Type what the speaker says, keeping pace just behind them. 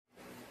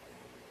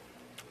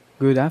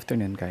Good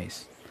afternoon,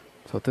 guys.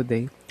 So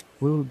today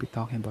we will be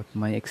talking about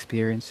my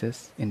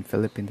experiences in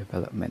Philippine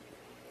development.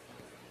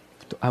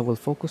 I will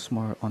focus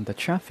more on the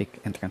traffic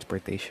and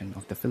transportation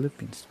of the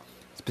Philippines,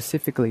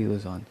 specifically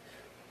Luzon.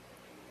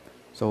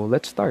 So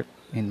let's start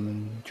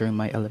in during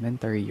my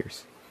elementary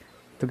years.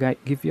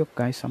 Give you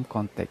guys some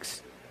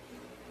context,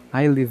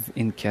 I live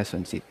in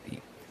Quezon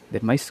City.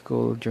 Then my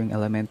school during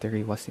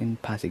elementary was in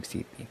Pasig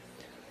City.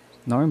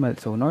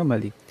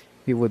 Normally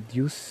we would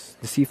use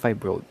the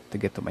C5 road to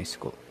get to my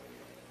school.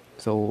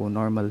 So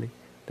normally,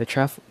 the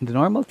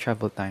normal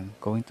travel time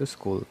going to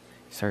school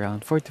is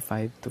around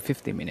 45 to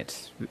 50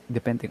 minutes,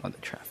 depending on the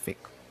traffic.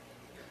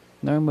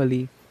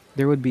 Normally,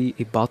 there would be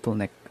a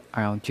bottleneck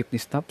around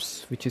jeepney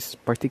stops, which is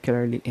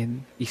particularly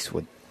in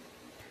Eastwood.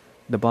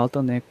 The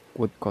bottleneck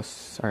would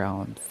cost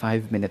around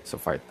 5 minutes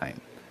of our time.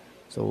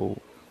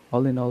 So,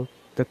 all in all,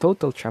 the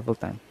total travel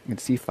time in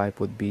C5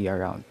 would be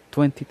around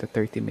 20 to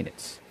 30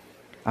 minutes.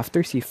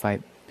 After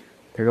C5,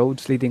 the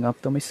roads leading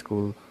up to my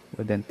school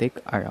would then take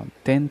around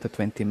 10 to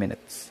 20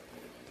 minutes.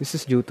 This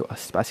is due to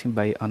us passing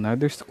by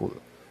another school.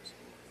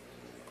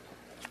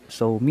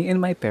 So me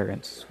and my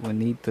parents will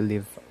need to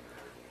leave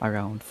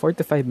around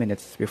 45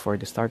 minutes before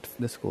the start of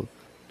the school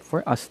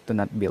for us to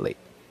not be late.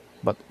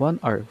 But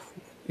 1 hour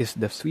is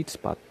the sweet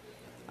spot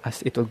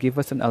as it will give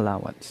us an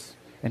allowance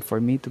and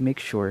for me to make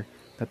sure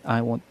that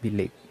I won't be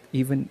late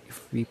even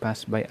if we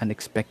pass by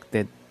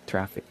unexpected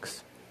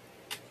traffics.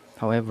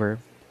 However,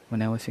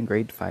 when I was in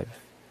grade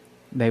 5,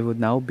 they would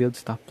now build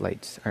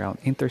stoplights around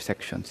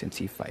intersections in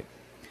C5.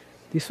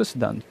 This was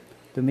done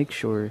to make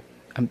sure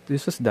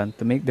this was done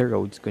to make the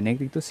roads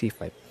connecting to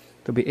C5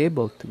 to be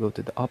able to go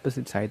to the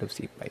opposite side of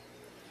C5.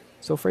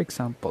 So for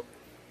example,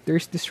 there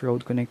is this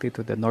road connected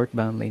to the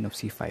northbound lane of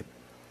C5.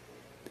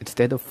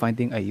 Instead of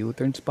finding a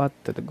U-turn spot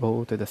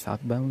go to the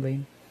southbound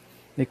lane,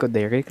 they could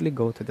directly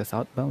go to the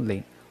southbound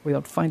lane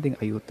without finding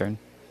a U-turn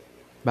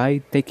by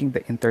taking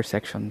the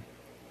intersection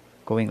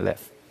going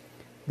left.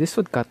 This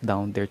would cut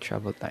down their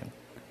travel time.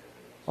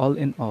 All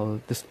in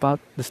all, the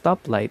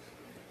stoplight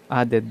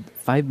added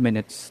 5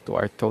 minutes to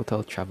our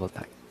total travel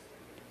time.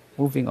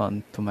 Moving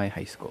on to my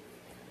high school.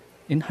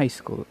 In high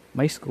school,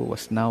 my school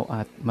was now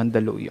at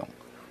Mandaluyong,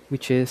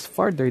 which is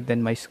farther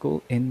than my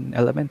school in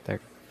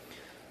elementary.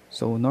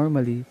 So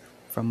normally,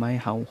 from my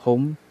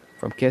home,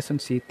 from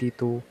Quezon City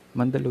to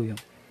Mandaluyong,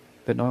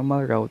 the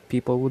normal route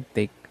people would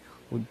take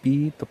would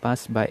be to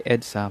pass by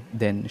EDSA,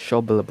 then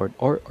Shaw Boulevard,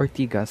 or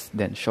Ortigas,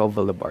 then Shaw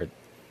Boulevard.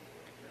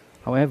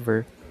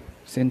 However,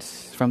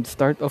 since from the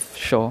start of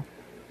Shaw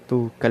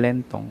to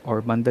Calentong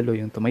or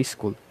Mandaluyong to my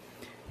school,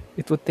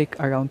 it would take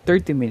around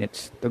 30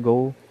 minutes to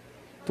go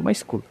to my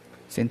school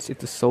since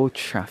it is so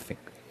traffic.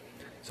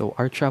 So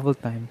our travel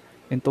time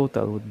in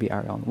total would be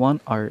around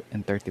 1 hour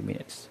and 30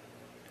 minutes.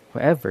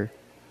 However,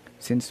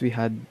 since we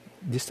had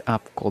this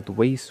app called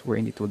Waze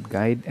wherein it would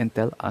guide and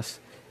tell us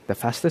the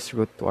fastest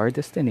route to our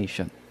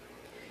destination,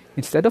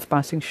 instead of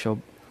passing Shaw,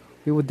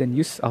 we would then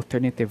use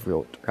alternative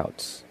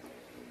routes.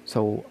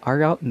 So our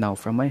route now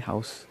from my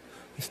house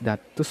is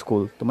that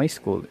to my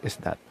school is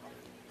that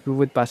we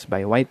would pass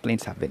by White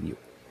Plains Avenue,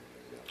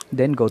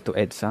 then go to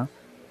EDSA,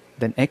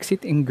 then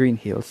exit in Green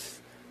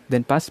Hills,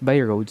 then pass by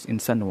roads in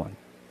San Juan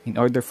in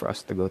order for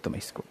us to go to my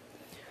school.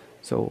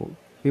 So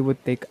we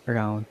would take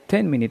around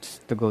 10 minutes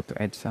to go to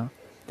EDSA,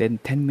 then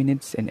 10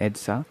 minutes in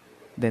EDSA,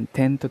 then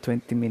 10 to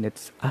 20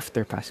 minutes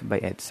after passing by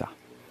EDSA.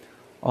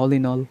 All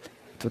in all,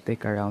 it would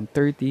take around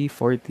 30,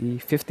 40,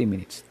 50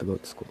 minutes to go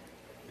to school.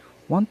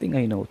 One thing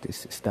I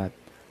notice is that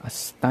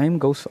as time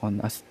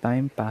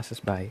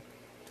passes by,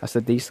 as the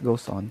days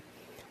goes on,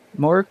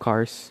 more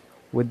cars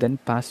would then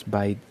pass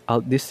by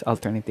these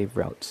alternative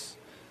routes.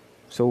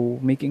 So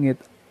making it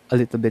a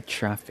little bit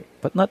traffic,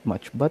 but not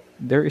much, but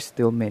there is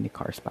still many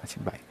cars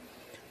passing by.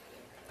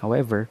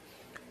 However,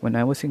 when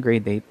I was in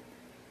grade 8,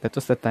 that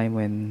was the time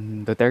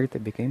when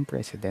Duterte became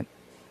president.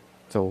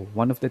 So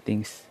one of the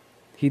things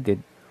he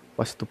did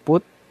was to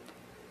put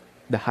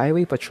the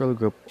Highway Patrol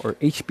Group or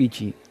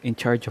HPG in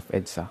charge of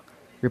EDSA,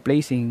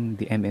 replacing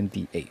the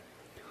MMDA.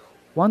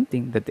 One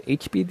thing that the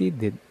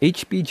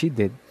HPG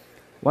did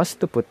was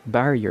to put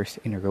barriers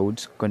in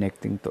roads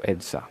connecting to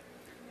EDSA.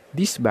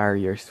 These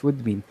barriers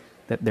would mean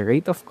that the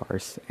rate of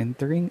cars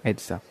entering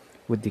EDSA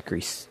would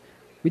decrease,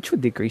 which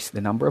would decrease the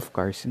number of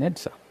cars in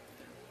EDSA.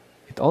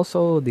 It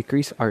also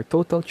decreased our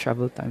total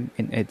travel time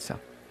in EDSA.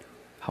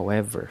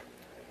 However,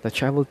 the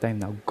travel time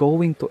now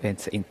going to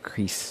EDSA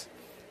increased.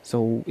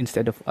 So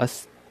instead of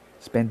us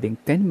spending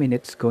 10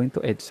 minutes going to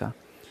EDSA,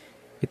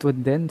 it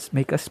would then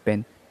make us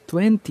spend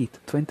 20 to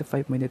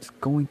 25 minutes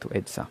going to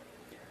EDSA.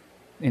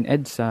 In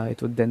EDSA,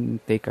 it would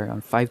then take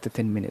around 5 to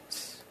 10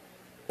 minutes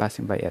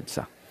passing by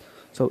EDSA.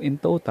 So in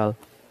total,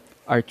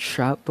 our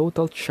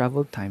total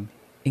travel time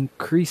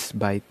increased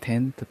by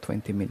 10 to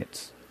 20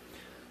 minutes.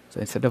 So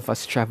instead of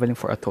us traveling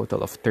for a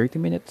total of 30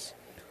 minutes,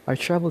 our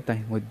travel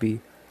time would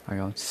be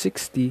around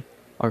 60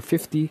 or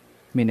 50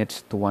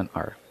 minutes to 1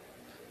 hour.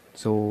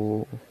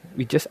 So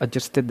we just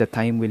adjusted the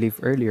time we leave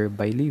earlier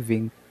by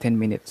leaving 10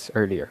 minutes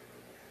earlier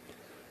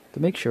to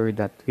make sure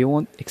that we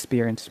won't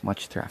experience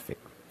much traffic.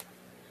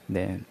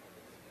 Then,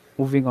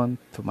 moving on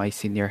to my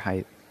senior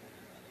high.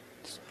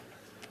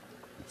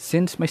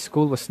 Since my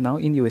school was now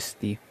in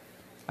UST,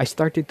 I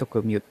started to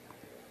commute.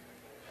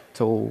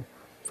 So,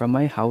 from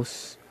my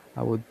house,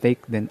 I would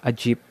take then a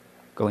jeep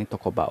going to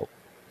Cubao.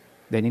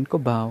 Then in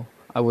Cubao,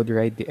 I would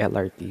ride the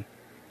LRT,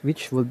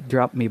 which would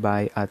drop me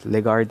by at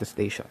Legarda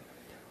station.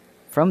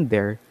 From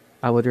there,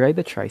 I would ride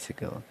a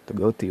tricycle to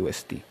go to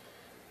UST.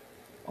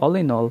 All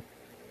in all,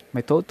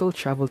 my total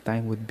travel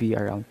time would be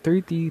around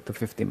 30 to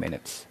 50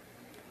 minutes,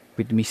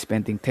 with me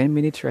spending 10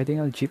 minutes riding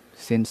a jeep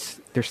since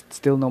there's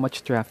still no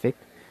much traffic,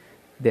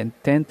 then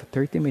 10 to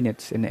 30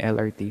 minutes in the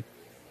LRT,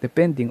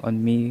 depending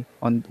on me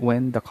on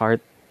when the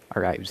cart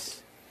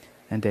arrives,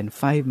 and then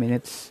 5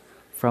 minutes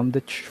from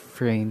the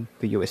train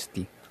to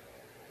UST.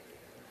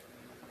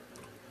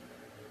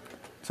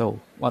 So,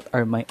 what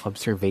are my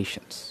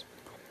observations?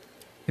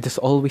 It is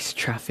always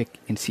traffic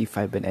in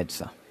C5 and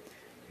EDSA.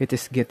 It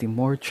is getting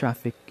more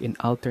traffic in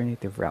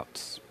alternative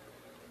routes.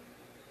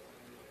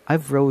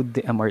 I've rode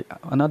the MRT.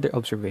 Another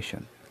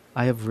observation.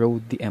 I have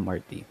rode the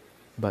MRT,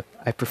 but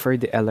I prefer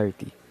the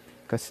LRT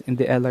because in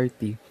the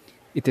LRT,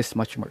 it is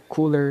much more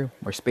cooler,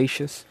 more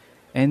spacious,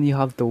 and you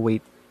have to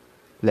wait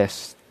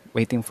less,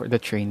 waiting for the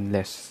train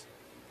less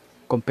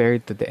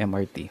compared to the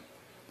MRT.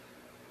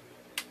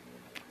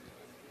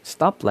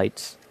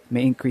 Stoplights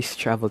may increase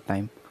travel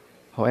time,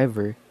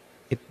 however,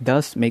 it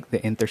does make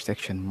the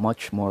intersection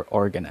much more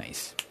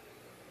organized.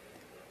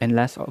 And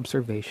last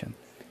observation,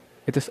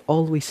 it is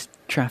always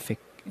traffic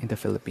in the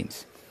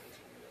Philippines.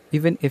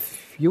 Even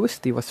if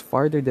UST was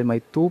farther than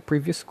my two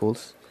previous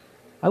schools,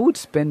 I would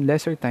spend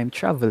lesser time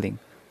traveling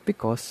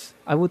because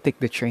I would take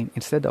the train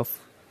instead of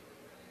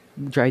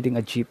riding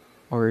a jeep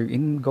or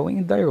in going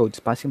in the roads,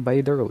 passing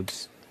by the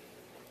roads.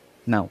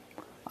 Now,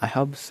 I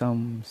have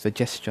some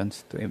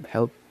suggestions to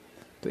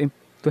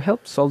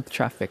help solve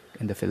traffic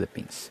in the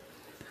Philippines.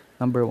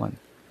 Number one,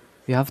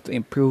 we have to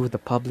improve the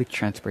public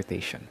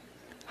transportation.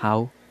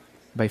 How?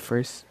 By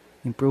first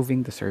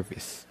improving the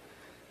service.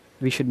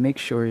 We should make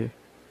sure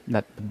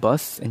that the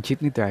bus and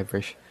jeepney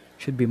drivers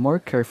should be more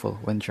careful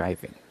when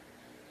driving.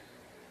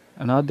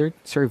 Another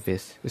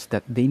service is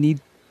that they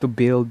need to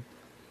build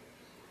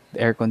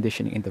the air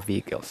conditioning in the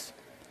vehicles.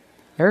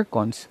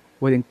 Aircons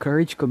would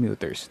encourage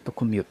commuters to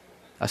commute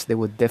as they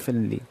would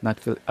definitely not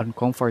feel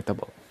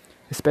uncomfortable,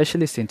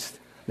 especially since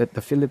that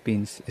the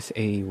Philippines is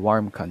a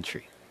warm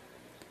country.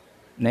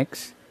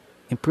 Next,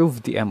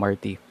 improve the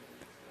MRT.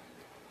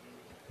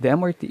 The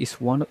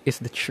MRT is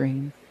the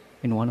train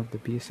in one of the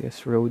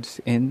busiest roads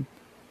in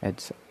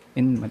EDSA,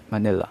 in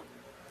Manila.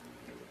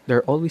 There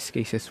are always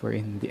cases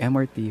wherein the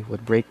MRT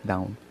would break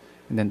down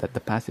and then that the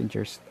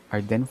passengers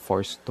are then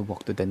forced to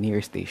walk to the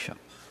nearest station,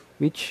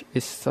 which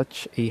is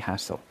such a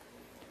hassle.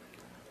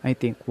 I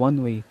think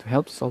one way to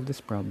help solve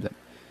this problem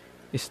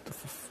is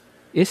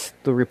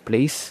to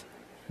replace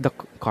the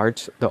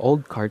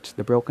old carts,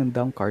 the broken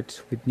down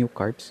carts with new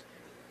carts,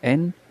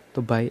 and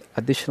to buy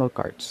additional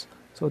carts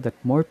so that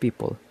more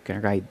people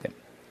can ride them.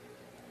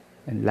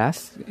 And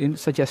last in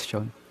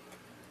suggestion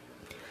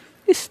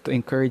is to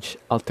encourage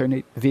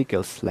alternate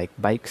vehicles like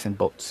bikes and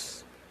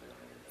boats.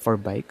 For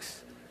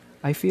bikes,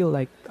 I feel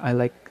like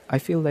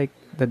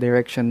the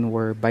direction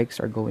where bikes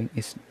are going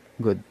is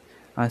good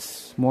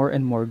as more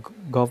and more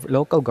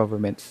local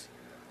governments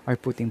are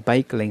putting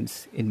bike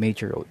lanes in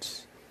major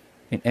roads.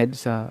 In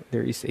EDSA,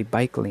 there is a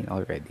bike lane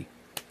already.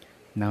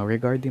 Now,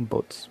 regarding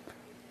boats,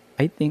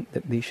 I think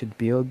that they should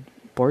build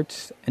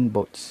ports and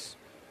boats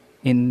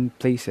in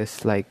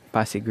places like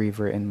Pasig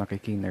River and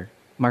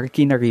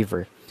Marikina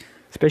River,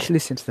 especially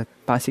since the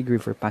Pasig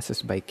River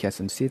passes by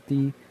Quezon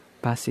City,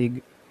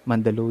 Pasig,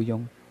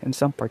 Mandaluyong, and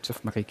some parts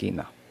of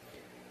Marikina.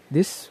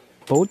 These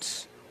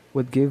boats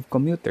would give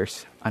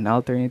commuters an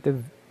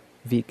alternative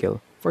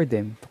vehicle for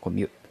them to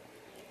commute.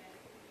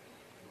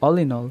 All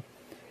in all,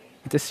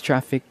 it is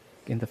traffic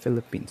in the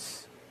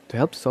Philippines. To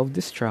help solve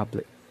this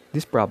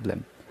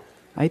problem,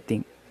 I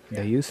think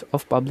the use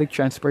of public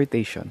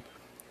transportation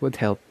would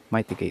help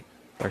mitigate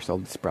or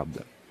solve this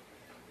problem.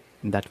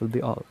 And that will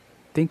be all.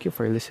 Thank you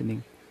for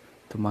listening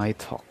to my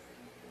talk.